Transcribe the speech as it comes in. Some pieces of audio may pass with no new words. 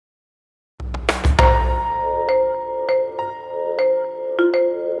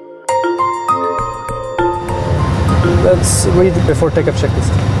Let's read before takeoff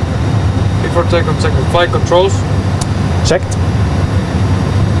checklist. Before takeoff, checklist. Flight controls. Checked.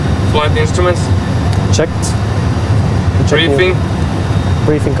 Flight instruments. Checked. Briefing.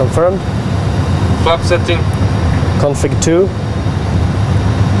 Briefing confirmed. Flap setting. Config 2.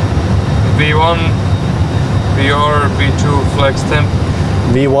 V1, VR, V2, flex temp.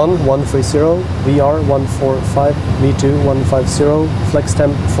 V1 130, VR 145, V2 150, flex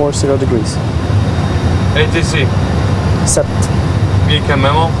temp 40 degrees. ATC. Set. VCAM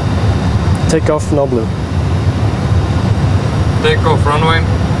memo. Takeoff no blue. Takeoff runway.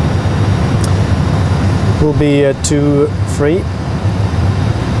 Will be 23.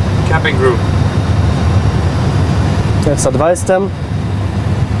 Cabin crew. Let's advise them.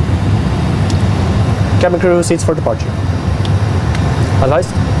 Cabin crew seats for departure.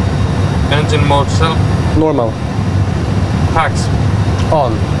 Advised. Engine mode self. Normal. Packs.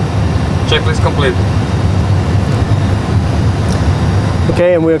 On. Checklist complete.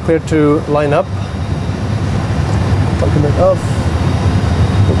 Okay, and we are clear to line up. Document off.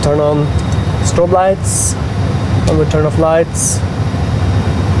 We'll turn on strobe lights. And we'll turn off lights.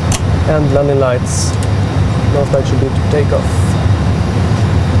 And landing lights. Those lights should be to take off.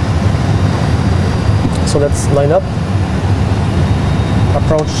 So let's line up.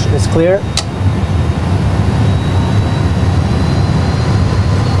 Approach is clear.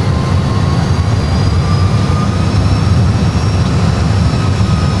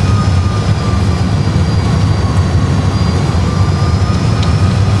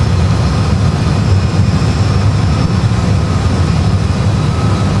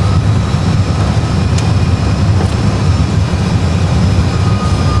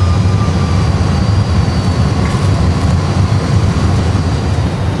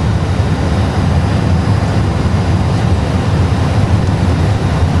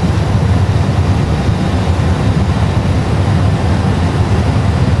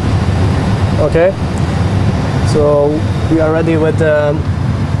 Okay, so we are ready with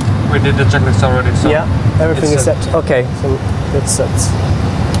We did the checklist already, so yeah, everything is set. Okay, so it's set.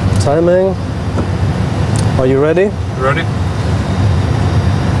 Timing. Are you ready? ready?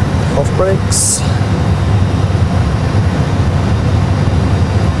 Off brakes.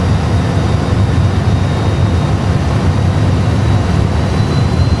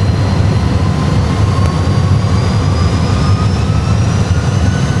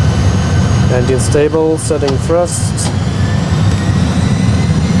 Engine stable, setting thrust.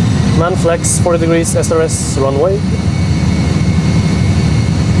 Man flex 40 degrees SRS runway.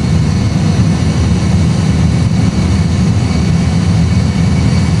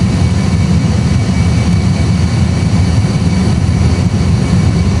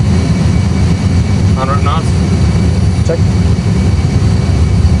 Check.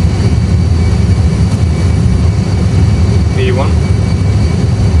 V1.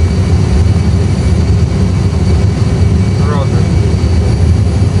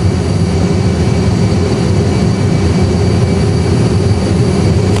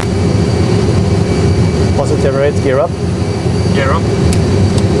 Positive rate, gear up. Gear up.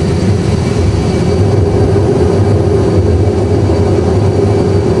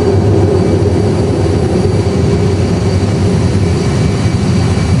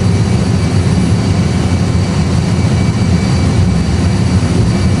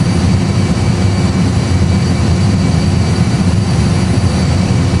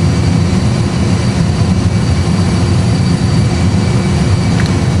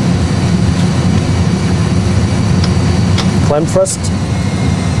 Climb thrust.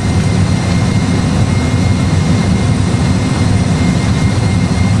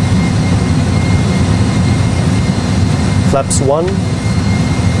 Flaps 1.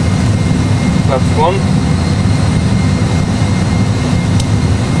 Flaps 1.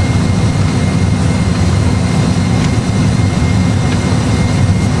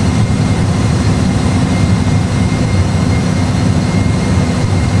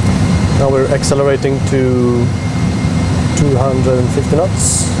 Now we're accelerating to 250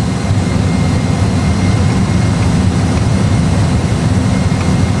 knots.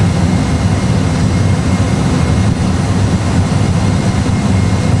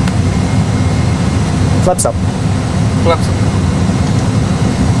 Flaps up. Flaps up.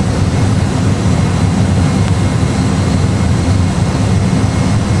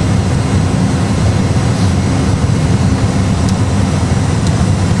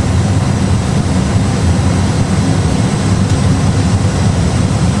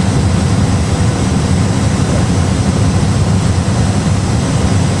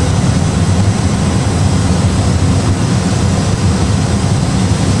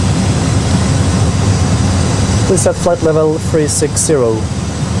 We set flight level 360.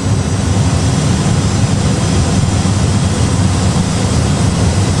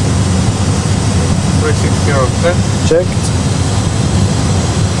 360 set. Checked.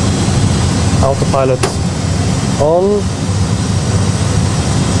 Autopilot on.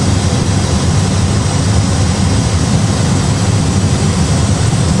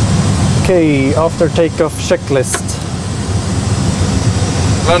 Okay, after takeoff checklist.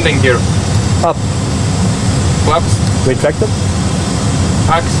 Landing gear. Up. Flaps. Retracted.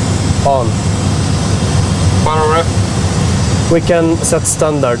 Axe. On. Power ref. We can set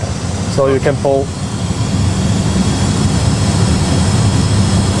standard, so you can pull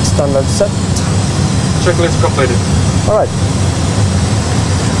standard set. Checklist completed. All right.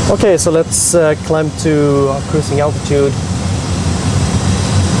 Okay, so let's climb to our cruising altitude.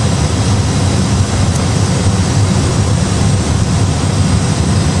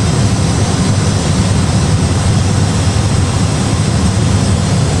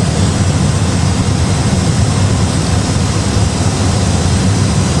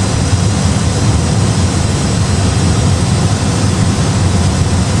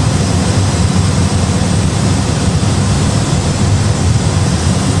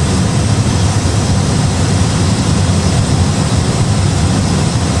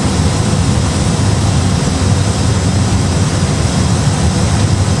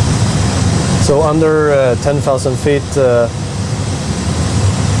 So under 10,000 feet,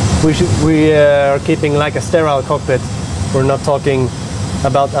 we are keeping like a sterile cockpit. We're not talking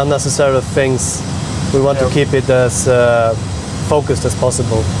about unnecessary things. We want to keep it as focused as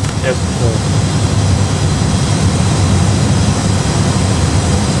possible. Yes. Yeah.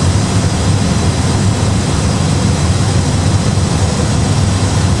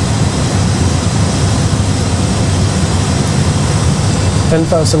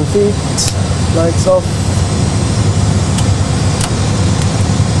 10,000 feet, lights off.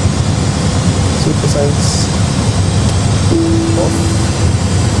 Super signs off.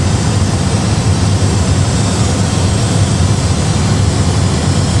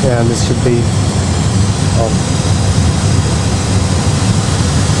 Yeah, and this should be on.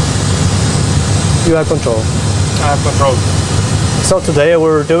 You have control. I have control. So today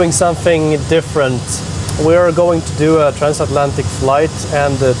we're doing something different. We are going to do a transatlantic flight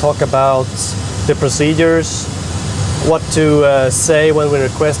and talk about the procedures, what to say when we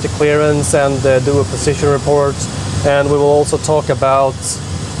request a clearance, and do a position report. And we will also talk about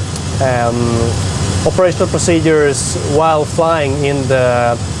operational procedures while flying in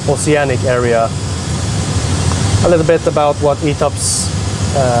the oceanic area. A little bit about what ETOPS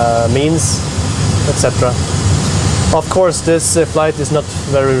means, etc. Of course, this flight is not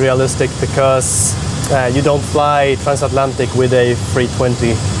very realistic because you don't fly transatlantic with a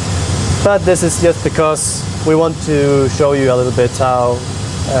 320. But this is just because we want to show you a little bit how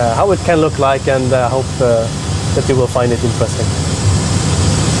it can look like, and I hope that you will find it interesting.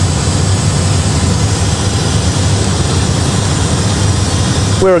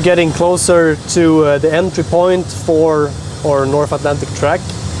 We're getting closer to the entry point for our North Atlantic track.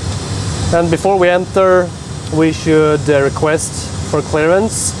 And before we enter, we should request for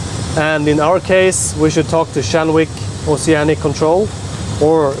clearance. And in our case, we should talk to Shanwick Oceanic Control.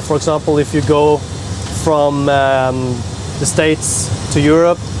 Or, for example, if you go from the States to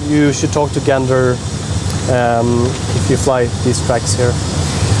Europe, you should talk to Gander if you fly these tracks here.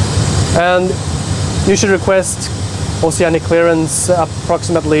 And you should request oceanic clearance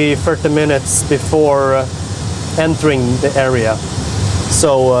approximately 30 minutes before entering the area.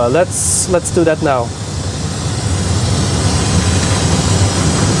 So let's do that now.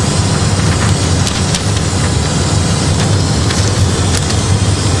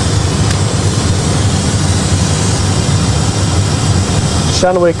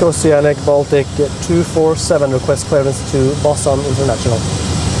 Shanwick Oceanic Baltic 247 request clearance to Boston International.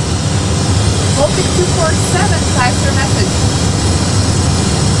 Baltic 247, type your message.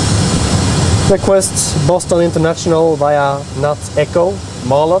 Request Boston International via NAT Echo,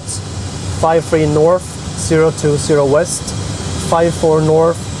 Malot, 53 North, 020 West, 54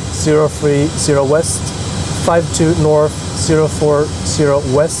 North, 030 West, 52 North,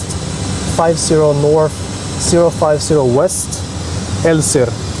 040 West, 50 North, 050 West, Elsir,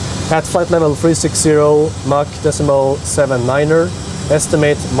 at flight level 360, Mach decimal 79er,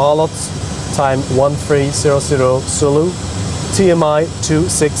 estimate Malot, time 1300 Zulu, TMI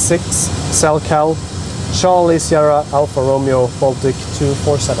 266, Salcal, Charlie Sierra Alpha Romeo, Baltic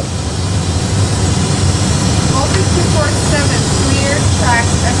 247. Baltic 247, clear track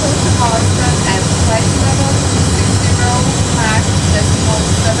Echo to Boston at flight level 360, Mach decimal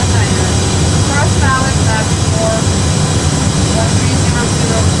 79er. Cross mallet map 4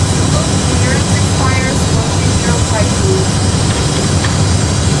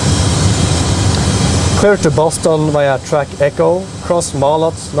 Clear to Boston via track Echo, cross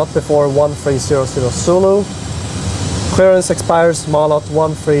Malot not before 1300 Zulu. Clearance expires Malot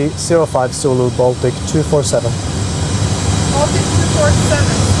 1305 Zulu, Baltic 247. Baltic 247,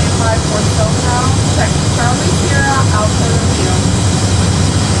 stand by for SoCal. Check Charlie Sierra, Alpha Romeo.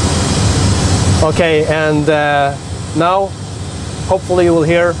 Okay, and now hopefully you will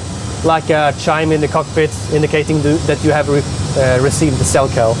hear like a chime in the cockpit indicating that you have received the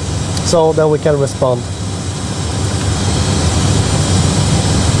SoCal. So then we can respond.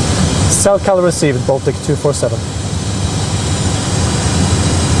 SoCal received, Baltic 247.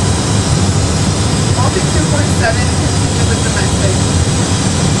 Baltic 247, continue with domestic.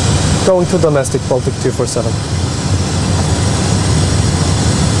 Going to domestic, Baltic 247.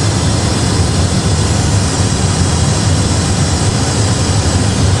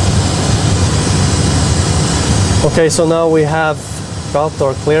 Okay, so now we have got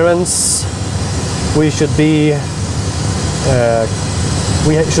our clearance. We should be,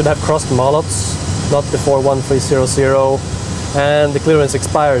 we should have crossed Malots not before 1300, and the clearance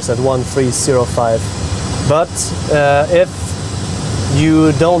expires at 1305. But if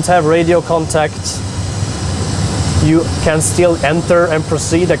you don't have radio contact, you can still enter and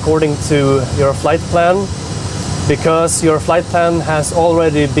proceed according to your flight plan, because your flight plan has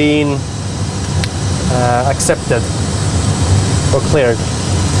already been accepted or cleared.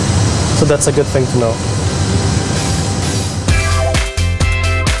 So that's a good thing to know.